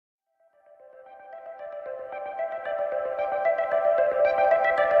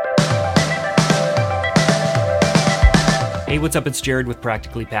Hey, what's up? It's Jared with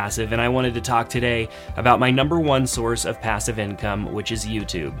Practically Passive, and I wanted to talk today about my number one source of passive income, which is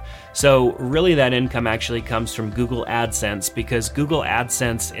YouTube. So really that income actually comes from Google AdSense, because Google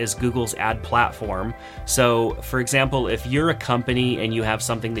AdSense is Google's ad platform. So for example, if you're a company and you have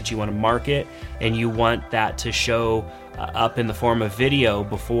something that you want to market and you want that to show up in the form of video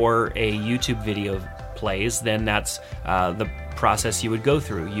before a YouTube video plays, then that's the process you would go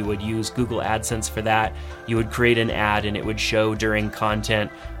through. You would use Google AdSense for that. You would create an ad and it would show during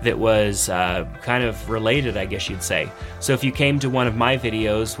content that was kind of related, I guess you'd say. So if you came to one of my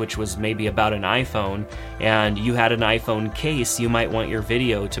videos, which was maybe about an iPhone, and you had an iPhone case, you might want your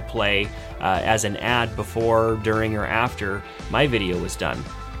video to play as an ad before, during, or after my video was done.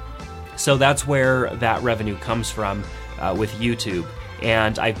 So that's where that revenue comes from with YouTube.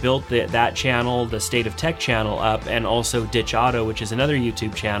 And I built that channel, the State of Tech channel, up, and also Ditch Auto, which is another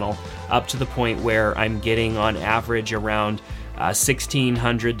YouTube channel, up to the point where I'm getting on average around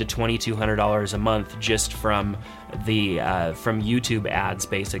 $1,600 to $2,200 a month just from YouTube ads,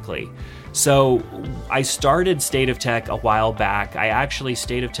 basically. So I started State of Tech a while back.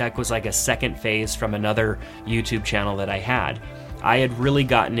 State of Tech was like a second phase from another YouTube channel that I had. I had really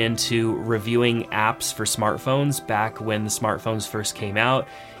gotten into reviewing apps for smartphones back when the smartphones first came out,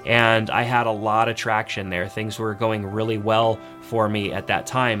 and I had a lot of traction there. Things were going really well for me at that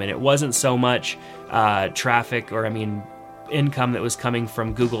time, and it wasn't so much income that was coming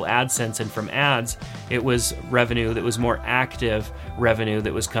from Google AdSense and from ads. It was revenue that was more active revenue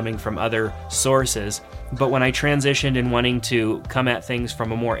that was coming from other sources. But when I transitioned in wanting to come at things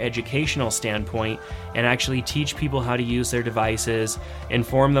from a more educational standpoint and actually teach people how to use their devices,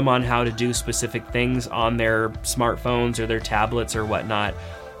 inform them on how to do specific things on their smartphones or their tablets or whatnot,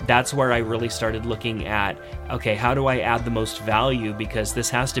 that's where I really started looking at, okay, how do I add the most value? Because this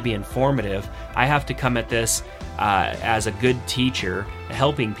has to be informative. I have to come at this as a good teacher,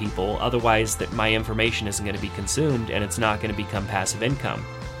 helping people. Otherwise, that my information isn't going to be consumed and it's not going to become passive income.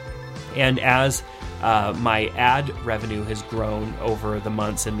 And as my ad revenue has grown over the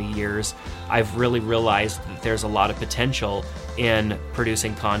months and the years, I've really realized that there's a lot of potential in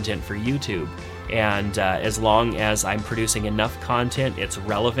producing content for YouTube. And as long as I'm producing enough content, it's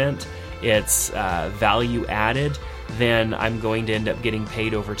relevant, it's value added, then I'm going to end up getting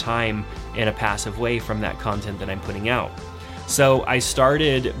paid over time in a passive way from that content that I'm putting out. So I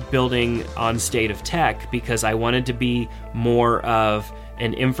started building on State of Tech because I wanted to be more of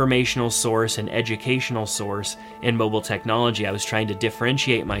an informational source, an educational source in mobile technology. I was trying to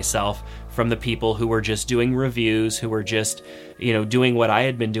differentiate myself from the people who were just doing reviews, who were just, doing what I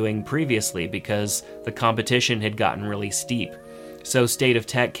had been doing previously, because the competition had gotten really steep. So State of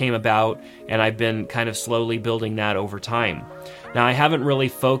Tech came about, and I've been kind of slowly building that over time. Now, I haven't really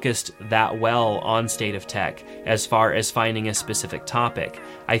focused that well on State of Tech as far as finding a specific topic.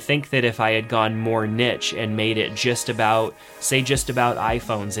 I think that if I had gone more niche and made it just about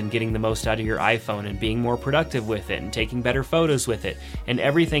iPhones and getting the most out of your iPhone and being more productive with it and taking better photos with it and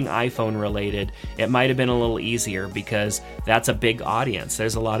everything iPhone related, it might have been a little easier, because that's a big audience.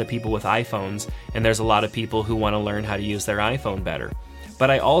 There's a lot of people with iPhones, and there's a lot of people who want to learn how to use their iPhone better. But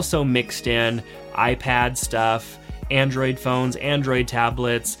I also mixed in iPad stuff, Android phones, Android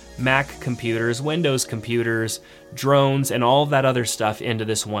tablets, Mac computers, Windows computers, drones, and all of that other stuff into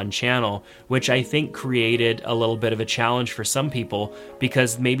this one channel, which I think created a little bit of a challenge for some people,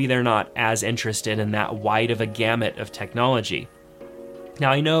 because maybe they're not as interested in that wide of a gamut of technology.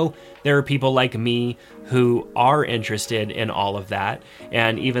 Now, I know there are people like me who are interested in all of that,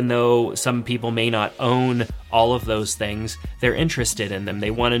 and even though some people may not own all of those things, they're interested in them. They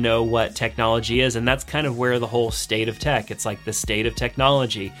want to know what technology is, and that's kind of where the whole State of Tech, it's like the state of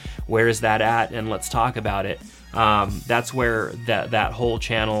technology. Where is that at? And let's talk about it. That's where that whole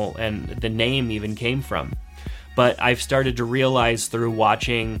channel and the name even came from. But I've started to realize through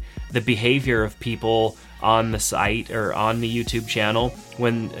watching the behavior of people on the site or on the YouTube channel,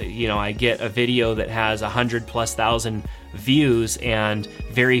 when I get a video that has 100,000+ views and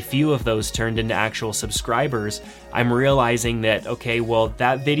very few of those turned into actual subscribers, I'm realizing that, okay, well,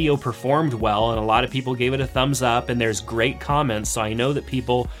 that video performed well and a lot of people gave it a thumbs up and there's great comments, so I know that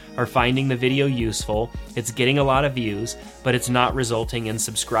people are finding the video useful. It's getting a lot of views, but it's not resulting in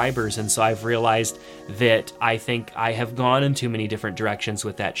subscribers. And so I've realized that I think I have gone in too many different directions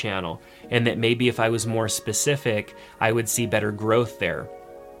with that channel, and that maybe if I was more specific, I would see better growth there.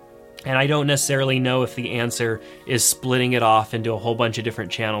 And I don't necessarily know if the answer is splitting it off into a whole bunch of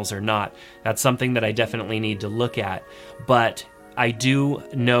different channels or not. That's something that I definitely need to look at. But I do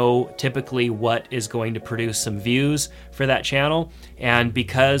know typically what is going to produce some views for that channel, and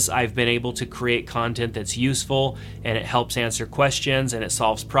because I've been able to create content that's useful and it helps answer questions and it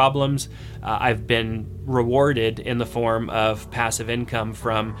solves problems, I've been rewarded in the form of passive income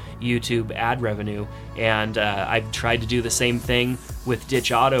from YouTube ad revenue. And I've tried to do the same thing with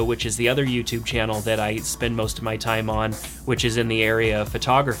Ditch Auto, which is the other YouTube channel that I spend most of my time on, which is in the area of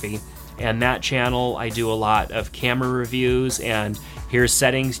photography. And that channel, I do a lot of camera reviews, and here's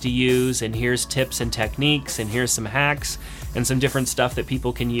settings to use, and here's tips and techniques, and here's some hacks and some different stuff that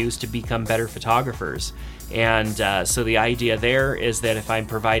people can use to become better photographers. And so the idea there is that if I'm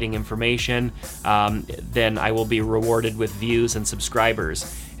providing information, then I will be rewarded with views and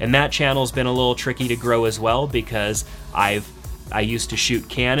subscribers. And that channel's been a little tricky to grow as well, because I used to shoot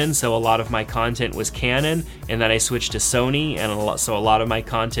Canon, so a lot of my content was Canon, and then I switched to Sony, and so a lot of my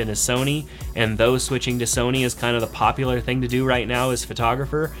content is Sony. And though switching to Sony is kind of the popular thing to do right now as a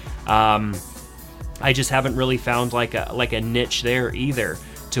photographer, I just haven't really found like a niche there either,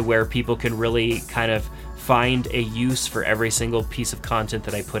 to where people can really kind of find a use for every single piece of content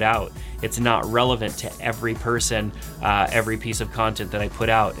that I put out. It's not relevant to every person, every piece of content that I put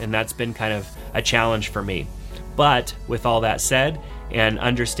out, and that's been kind of a challenge for me. But with all that said, and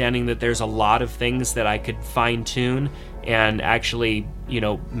understanding that there's a lot of things that I could fine tune and actually,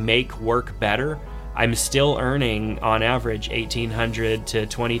 make work better, I'm still earning on average $1,800 to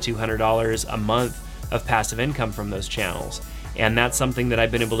 $2,200 a month of passive income from those channels. And that's something that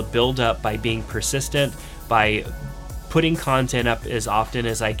I've been able to build up by being persistent, by putting content up as often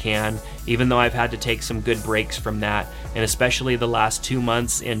as I can, even though I've had to take some good breaks from that. And especially the last 2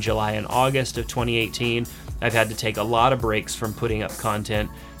 months in July and August of 2018, I've had to take a lot of breaks from putting up content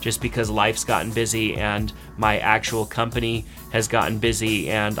just because life's gotten busy and my actual company has gotten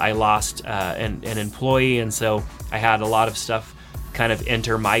busy, and I lost an employee, and so I had a lot of stuff kind of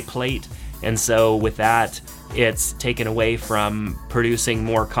enter my plate. And so with that, it's taken away from producing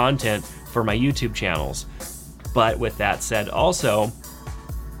more content for my YouTube channels. But with that said, also,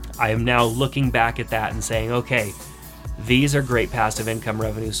 I am now looking back at that and saying, okay, these are great passive income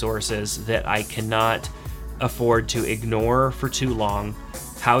revenue sources that I cannot afford to ignore for too long.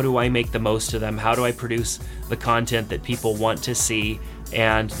 How do I make the most of them? How do I produce the content that people want to see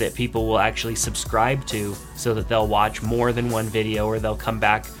and that people will actually subscribe to, so that they'll watch more than one video, or they'll come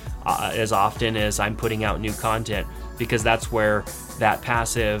back as often as I'm putting out new content? Because that's where that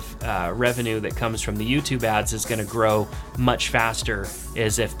passive revenue that comes from the YouTube ads is going to grow much faster,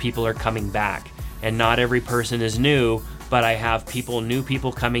 is if people are coming back. And not every person is new, but I have new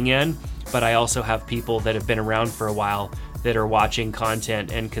people coming in, but I also have people that have been around for a while that are watching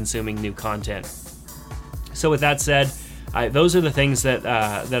content and consuming new content. So with that said, those are the things that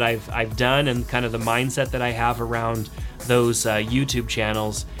I've done, and kind of the mindset that I have around those YouTube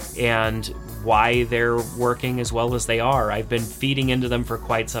channels and why they're working as well as they are. I've been feeding into them for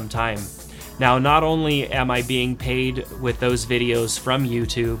quite some time. Now, not only am I being paid with those videos from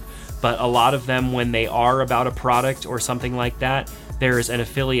YouTube, but a lot of them, when they are about a product or something like that, there's an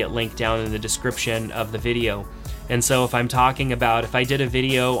affiliate link down in the description of the video. And so if I did a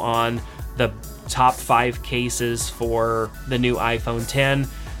video on the top 5 cases for the new iPhone 10,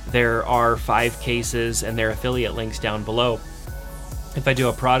 there are 5 cases and their affiliate links down below. If I do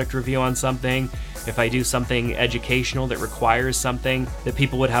a product review on something, if I do something educational that requires something that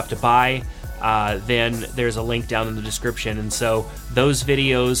people would have to buy, then there's a link down in the description. And so those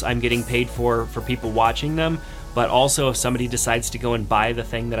videos, I'm getting paid for people watching them, but also if somebody decides to go and buy the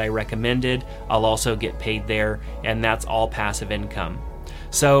thing that I recommended, I'll also get paid there, and that's all passive income.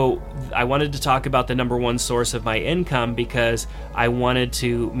 So I wanted to talk about the number one source of my income, because I wanted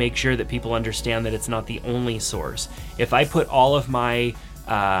to make sure that people understand that it's not the only source. If I put all of my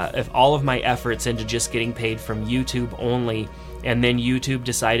efforts into just getting paid from YouTube only, and then YouTube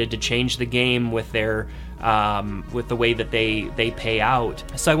decided to change the game with their with the way that they pay out.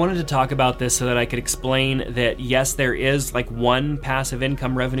 So I wanted to talk about this so that I could explain that yes, there is like one passive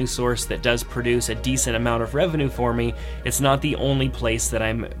income revenue source that does produce a decent amount of revenue for me. It's not the only place that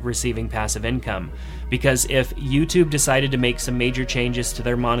I'm receiving passive income. Because if YouTube decided to make some major changes to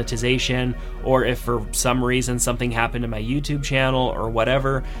their monetization, or if for some reason something happened to my YouTube channel or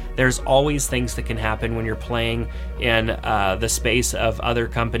whatever, there's always things that can happen when you're playing in the space of other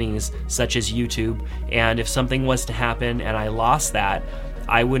companies such as YouTube. And if something was to happen and I lost that,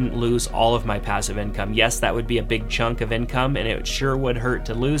 I wouldn't lose all of my passive income. Yes, that would be a big chunk of income, and it sure would hurt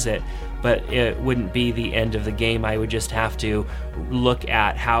to lose it, but it wouldn't be the end of the game. I would just have to look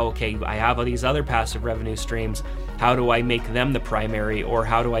at how, okay, I have all these other passive revenue streams. How do I make them the primary, or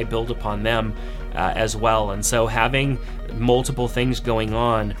how do I build upon them? as well. And so having multiple things going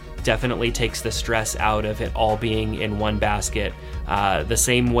on definitely takes the stress out of it all being in one basket. The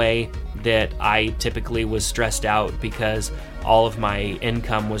same way that I typically was stressed out because all of my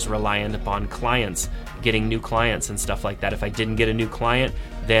income was reliant upon clients, getting new clients and stuff like that. If I didn't get a new client,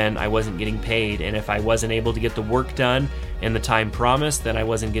 then I wasn't getting paid. And if I wasn't able to get the work done in the time promised, then I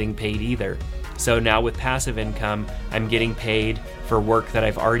wasn't getting paid either. So now with passive income, I'm getting paid for work that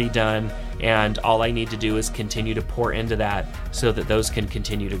I've already done, and all I need to do is continue to pour into that so that those can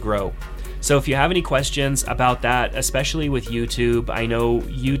continue to grow. So if you have any questions about that, especially with YouTube, I know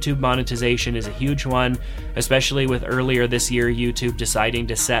YouTube monetization is a huge one, especially with earlier this year YouTube deciding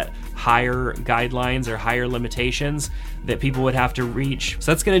to set higher guidelines or higher limitations that people would have to reach.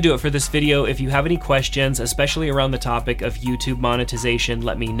 So that's going to do it for this video. If you have any questions, especially around the topic of YouTube monetization,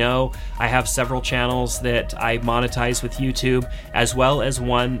 let me know. I have several channels that I monetize with YouTube, as well as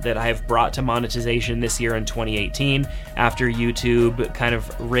one that I have brought to monetization this year in 2018 after YouTube kind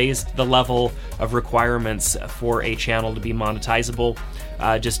of raised the level of requirements for a channel to be monetizable.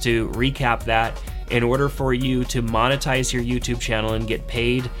 Just to recap that, in order for you to monetize your YouTube channel and get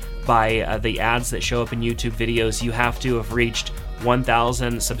paid by the ads that show up in YouTube videos, you have to have reached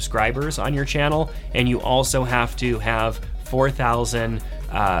 1,000 subscribers on your channel, and you also have to have 4,000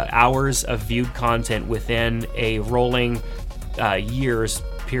 hours of viewed content within a rolling years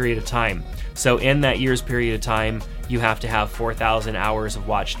period of time. So in that year's period of time, you have to have 4,000 hours of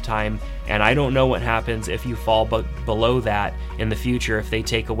watch time, and I don't know what happens if you fall below that in the future, if they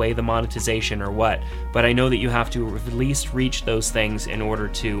take away the monetization or what, but I know that you have to at least reach those things in order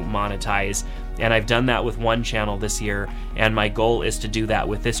to monetize, and I've done that with one channel this year, and my goal is to do that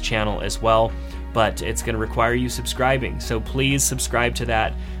with this channel as well, but it's going to require you subscribing, so please subscribe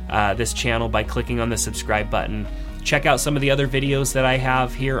to this channel by clicking on the subscribe button. Check out some of the other videos that I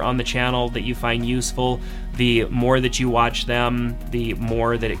have here on the channel that you find useful. The more that you watch them, the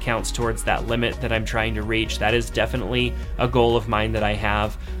more that it counts towards that limit that I'm trying to reach. That is definitely a goal of mine that I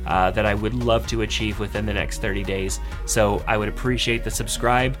have that I would love to achieve within the next 30 days. So I would appreciate the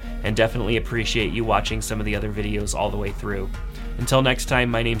subscribe and definitely appreciate you watching some of the other videos all the way through. Until next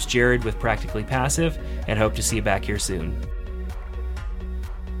time, my name's Jared with Practically Passive, and hope to see you back here soon.